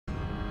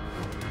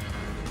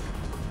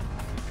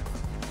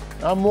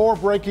Now, more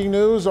breaking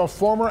news. A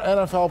former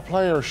NFL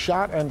player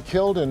shot and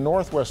killed in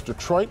northwest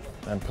Detroit,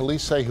 and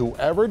police say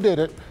whoever did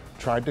it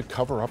tried to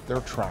cover up their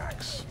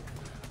tracks.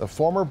 The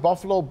former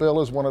Buffalo Bill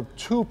is one of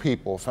two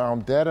people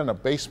found dead in a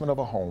basement of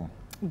a home.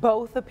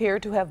 Both appear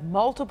to have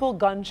multiple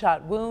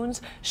gunshot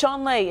wounds.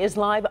 Sean Lay is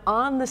live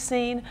on the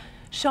scene.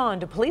 Sean,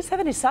 do police have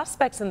any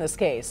suspects in this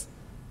case?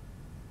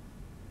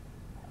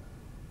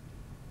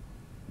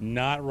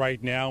 Not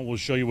right now. We'll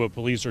show you what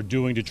police are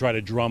doing to try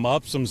to drum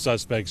up some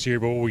suspects here.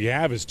 But what we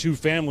have is two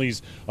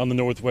families on the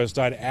northwest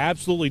side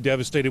absolutely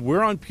devastated.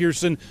 We're on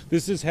Pierson.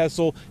 This is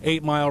Hessel.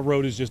 8 Mile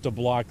Road is just a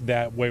block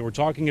that way. We're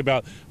talking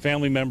about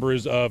family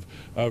members of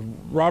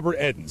Robert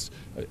Edens,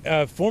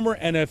 a former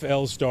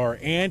NFL star,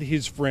 and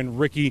his friend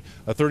Ricky,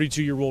 a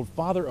 32-year-old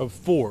father of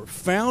 4,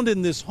 found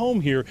in this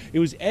home here. It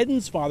was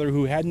Edens' father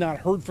who had not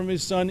heard from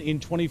his son in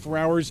 24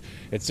 hours.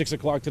 At 6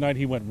 o'clock tonight,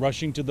 he went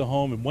rushing to the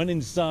home and went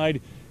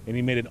inside, and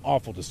he made an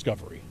awful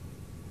discovery.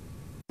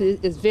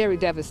 It's very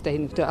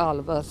devastating to all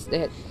of us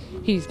that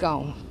he's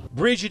gone.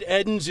 Bridget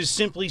Edens is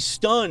simply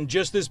stunned.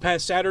 Just this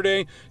past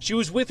Saturday, she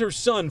was with her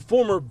son,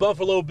 former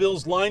Buffalo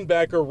Bills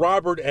linebacker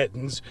Robert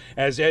Edens,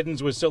 as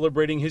Edens was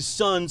celebrating his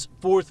son's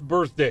 4th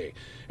birthday.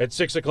 At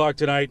 6 o'clock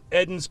tonight,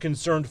 Edens'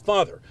 concerned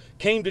father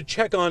came to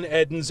check on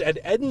Edens at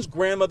Edens'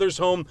 grandmother's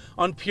home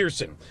on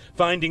Pierson,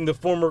 finding the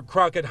former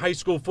Crockett High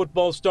School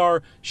football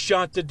star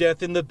shot to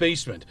death in the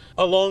basement,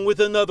 along with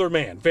another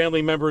man,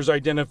 family members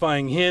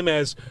identifying him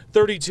as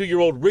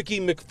 32-year-old Ricky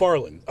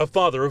McFarland, a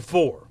father of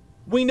 4.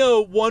 We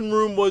know one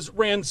room was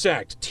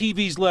ransacked,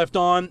 TVs left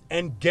on,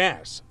 and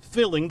gas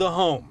filling the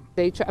home.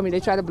 They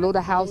try to blow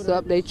the house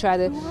up. They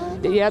had the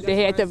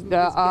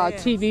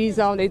TVs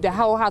on. The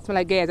whole house smelled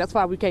like gas. That's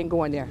why we can't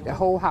go in there. The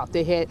whole house.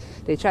 They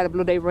tried to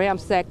blow. They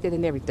ransacked it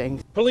and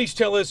everything. Police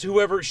tell us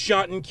whoever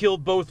shot and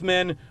killed both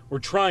men were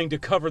trying to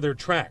cover their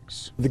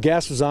tracks. The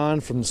gas was on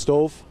from the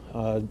stove.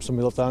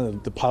 Somebody left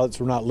on. The pilots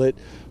were not lit,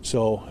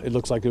 so it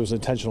looks like it was an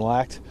intentional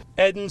act.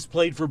 Edens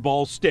played for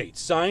Ball State,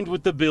 signed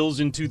with the Bills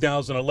in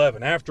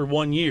 2011. After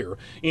 1 year,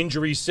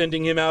 injuries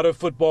sending him out of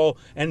football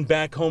and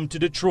back home to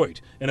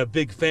Detroit and a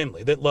big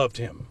family that loved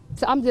him.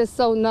 So I'm just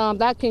so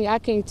numb. I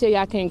can't tell you.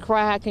 I can't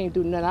cry. I can't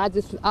do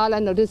nothing. All I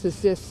know, this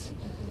is just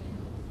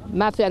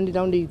my family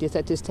don't need this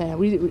at this time.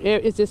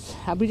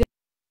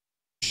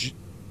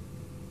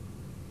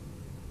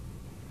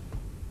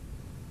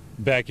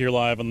 Back here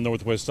live on the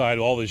northwest side,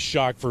 all this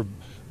shock for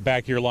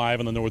back here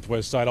live on the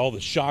northwest side, all the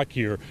shock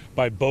here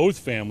by both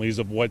families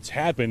of what's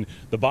happened.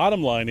 The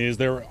bottom line is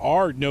there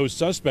are no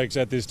suspects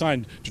at this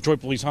time.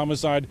 Detroit Police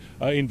Homicide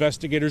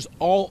investigators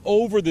all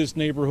over this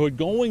neighborhood,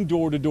 going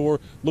door to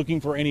door,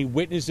 looking for any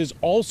witnesses,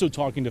 also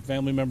talking to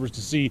family members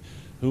to see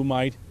who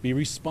might be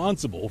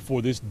responsible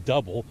for this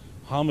double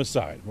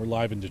homicide. We're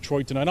live in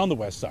Detroit tonight on the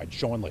west side.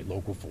 Sean Lay,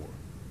 Local 4.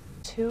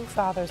 2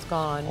 fathers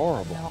gone.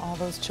 Horrible. Now all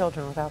those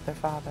children without their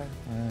father.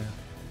 Yeah.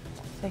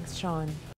 Thanks, Sean.